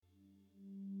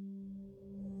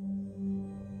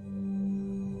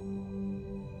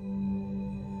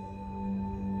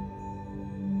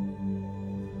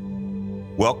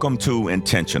Welcome to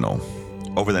Intentional.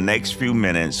 Over the next few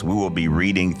minutes, we will be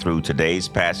reading through today's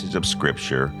passage of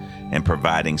Scripture and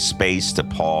providing space to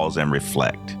pause and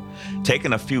reflect.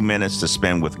 Taking a few minutes to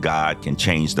spend with God can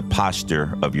change the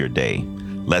posture of your day.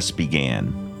 Let's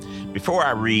begin. Before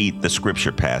I read the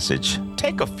Scripture passage,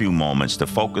 take a few moments to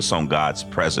focus on God's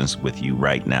presence with you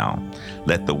right now.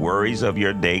 Let the worries of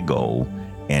your day go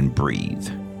and breathe.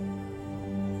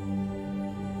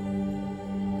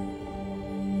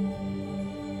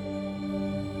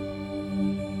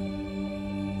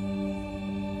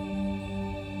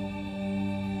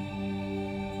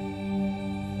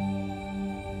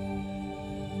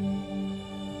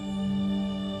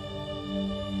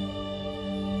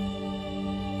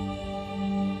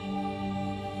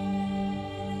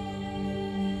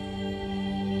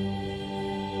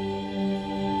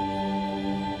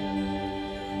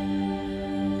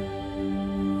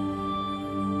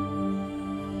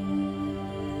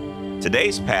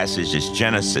 Today's passage is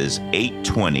Genesis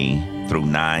 8:20 through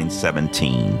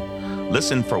 9:17.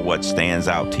 Listen for what stands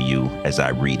out to you as I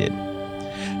read it.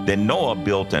 Then Noah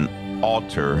built an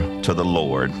altar to the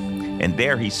Lord, and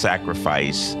there he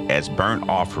sacrificed as burnt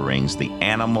offerings the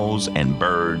animals and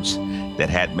birds that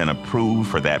had been approved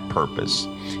for that purpose.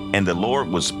 And the Lord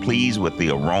was pleased with the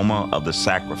aroma of the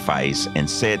sacrifice and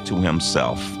said to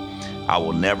himself, I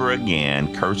will never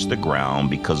again curse the ground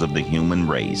because of the human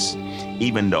race,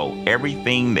 even though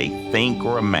everything they think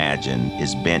or imagine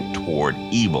is bent toward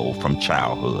evil from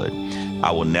childhood.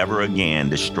 I will never again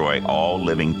destroy all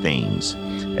living things.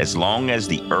 As long as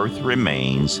the earth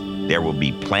remains, there will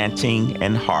be planting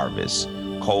and harvest,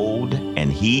 cold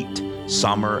and heat,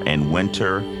 summer and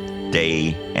winter,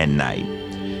 day and night.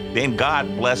 Then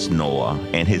God blessed Noah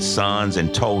and his sons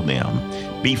and told them,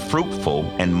 be fruitful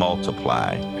and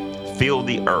multiply. Fill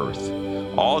the earth,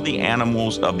 all the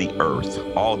animals of the earth,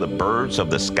 all the birds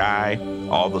of the sky,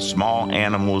 all the small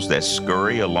animals that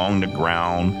scurry along the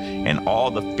ground, and all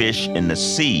the fish in the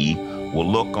sea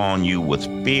will look on you with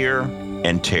fear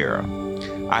and terror.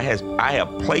 I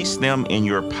have placed them in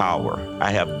your power.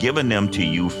 I have given them to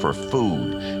you for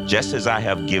food, just as I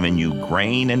have given you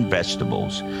grain and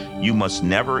vegetables. You must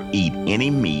never eat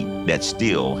any meat that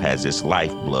still has its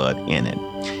lifeblood in it.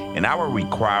 And I will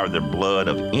require the blood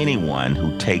of anyone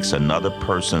who takes another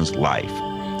person's life.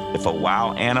 If a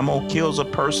wild animal kills a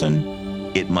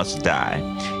person, it must die.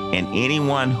 And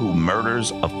anyone who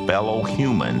murders a fellow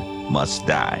human must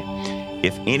die.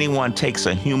 If anyone takes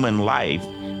a human life,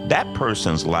 that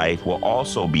person's life will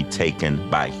also be taken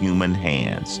by human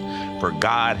hands. For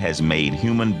God has made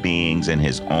human beings in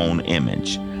his own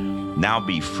image. Now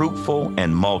be fruitful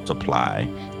and multiply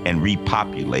and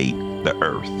repopulate the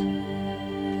earth.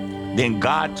 Then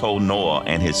God told Noah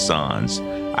and his sons,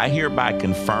 I hereby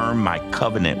confirm my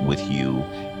covenant with you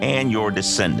and your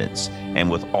descendants, and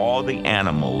with all the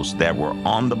animals that were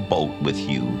on the boat with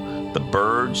you, the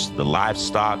birds, the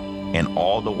livestock, and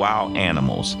all the wild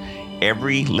animals,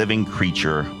 every living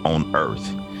creature on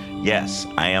earth. Yes,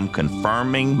 I am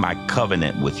confirming my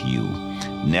covenant with you.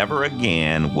 Never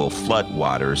again will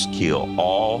floodwaters kill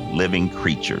all living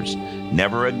creatures.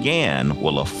 Never again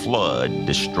will a flood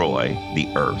destroy the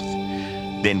earth.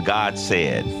 Then God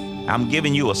said, I'm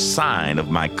giving you a sign of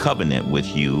my covenant with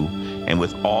you and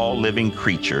with all living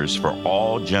creatures for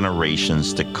all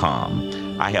generations to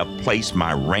come. I have placed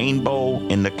my rainbow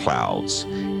in the clouds.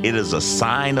 It is a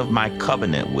sign of my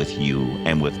covenant with you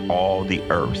and with all the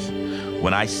earth.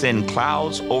 When I send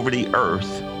clouds over the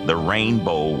earth, the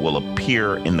rainbow will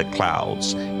appear in the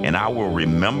clouds, and I will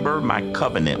remember my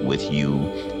covenant with you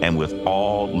and with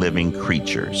all living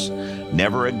creatures.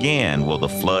 Never again will the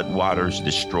flood waters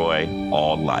destroy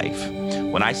all life.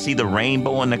 When I see the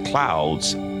rainbow in the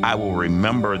clouds, I will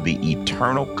remember the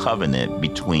eternal covenant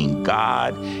between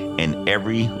God and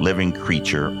every living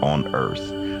creature on earth.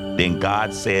 Then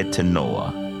God said to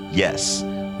Noah, yes,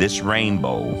 this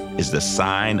rainbow is the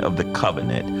sign of the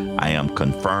covenant I am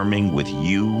confirming with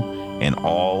you and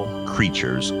all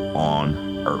creatures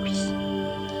on earth.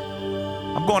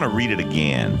 I'm going to read it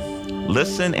again.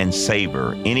 Listen and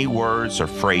savor any words or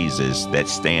phrases that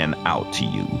stand out to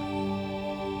you.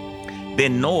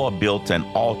 Then Noah built an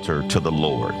altar to the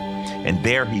Lord, and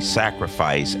there he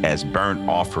sacrificed as burnt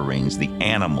offerings the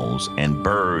animals and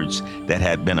birds that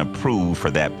had been approved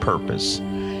for that purpose.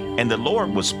 And the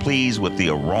Lord was pleased with the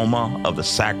aroma of the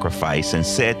sacrifice and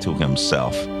said to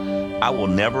himself, I will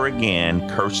never again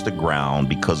curse the ground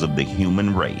because of the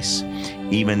human race,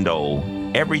 even though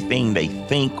everything they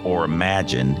think or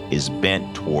imagine is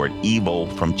bent toward evil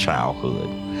from childhood.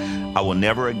 I will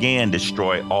never again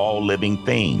destroy all living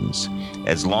things.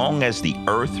 As long as the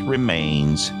earth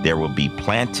remains, there will be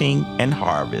planting and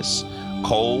harvest,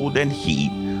 cold and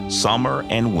heat, summer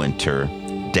and winter,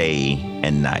 day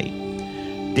and night.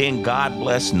 Then God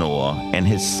blessed Noah and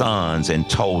his sons and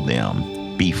told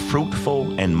them, "Be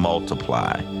fruitful and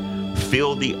multiply,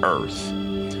 fill the earth,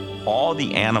 all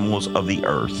the animals of the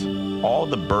earth, all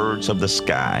the birds of the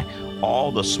sky,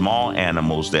 all the small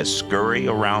animals that scurry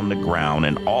around the ground,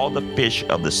 and all the fish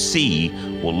of the sea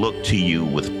will look to you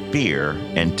with fear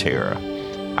and terror.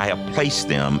 I have placed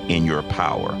them in your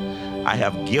power. I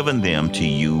have given them to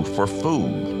you for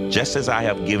food, just as I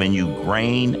have given you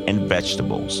grain and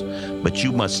vegetables. But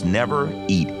you must never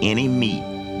eat any meat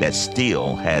that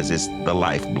still has the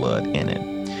lifeblood in it.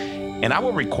 And I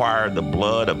will require the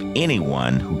blood of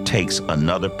anyone who takes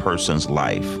another person's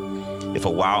life. If a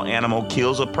wild animal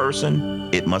kills a person,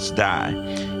 it must die.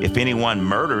 If anyone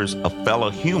murders a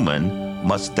fellow human,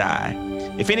 must die.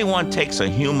 If anyone takes a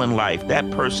human life,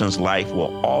 that person's life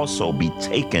will also be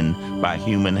taken by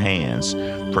human hands.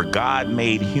 For God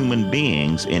made human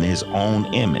beings in his own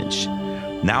image.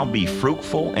 Now be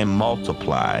fruitful and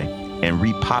multiply and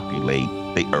repopulate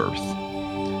the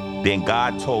earth." Then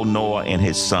God told Noah and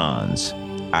his sons,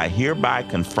 "I hereby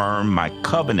confirm my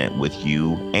covenant with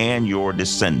you and your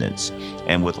descendants,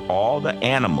 and with all the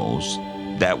animals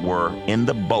that were in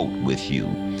the boat with you,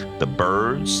 the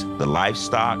birds, the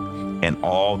livestock, and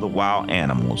all the wild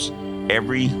animals,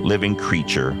 every living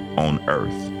creature on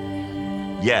earth.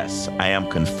 Yes, I am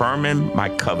confirming my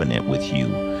covenant with you.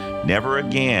 Never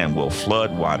again will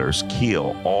flood waters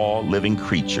kill all living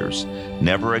creatures.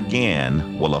 Never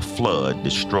again will a flood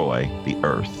destroy the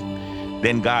earth."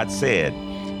 Then God said,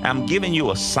 "I'm giving you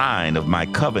a sign of my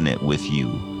covenant with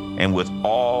you and with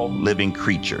all living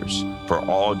creatures for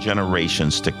all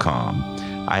generations to come.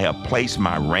 I have placed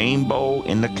my rainbow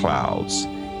in the clouds.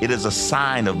 It is a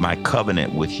sign of my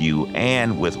covenant with you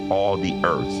and with all the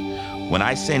earth. When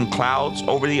I send clouds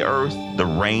over the earth, the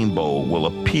rainbow will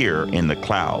appear in the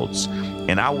clouds,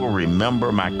 and I will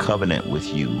remember my covenant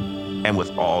with you and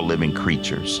with all living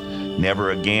creatures.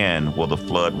 Never again will the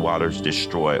flood waters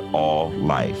destroy all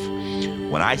life.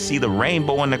 When I see the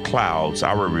rainbow in the clouds,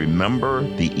 I will remember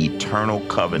the eternal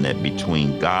covenant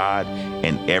between God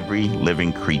and every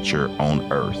living creature on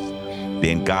earth."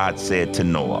 Then God said to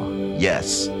Noah,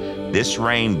 "Yes, this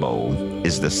rainbow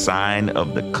is the sign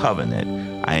of the covenant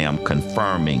I am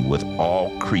confirming with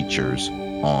all creatures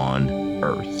on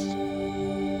earth."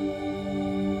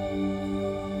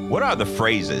 What are the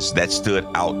phrases that stood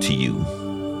out to you?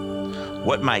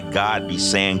 What might God be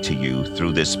saying to you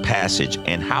through this passage,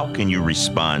 and how can you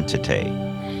respond today?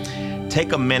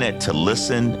 Take a minute to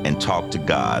listen and talk to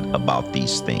God about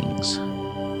these things.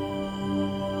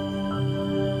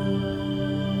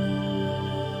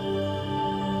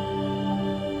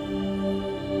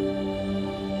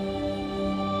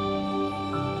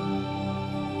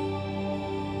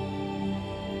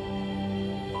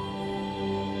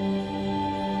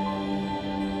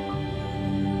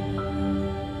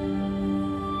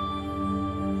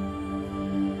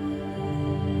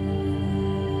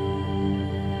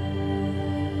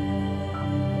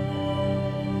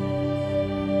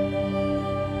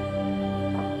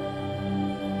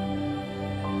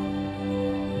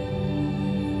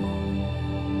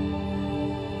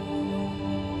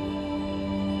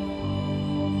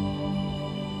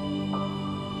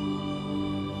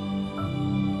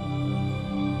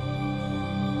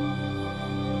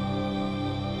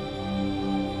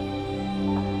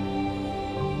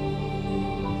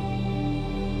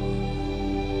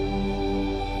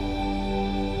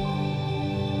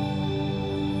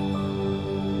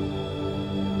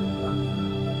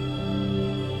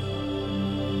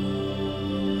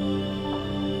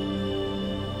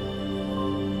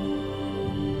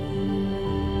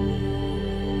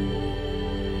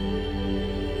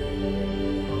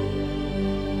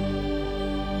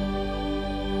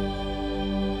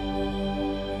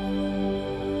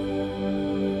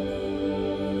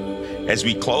 As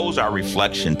we close our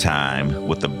reflection time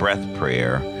with the breath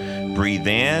prayer, breathe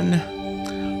in,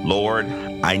 "Lord,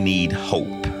 I need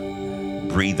hope."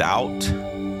 Breathe out,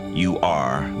 "You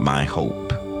are my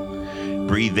hope."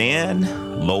 Breathe in,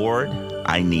 "Lord,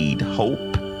 I need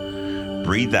hope."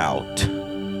 Breathe out,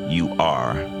 "You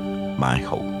are my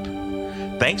hope."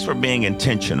 Thanks for being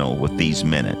intentional with these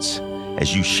minutes.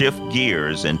 As you shift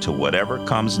gears into whatever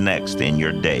comes next in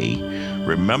your day,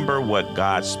 remember what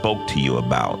God spoke to you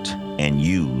about and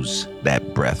use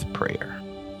that breath prayer.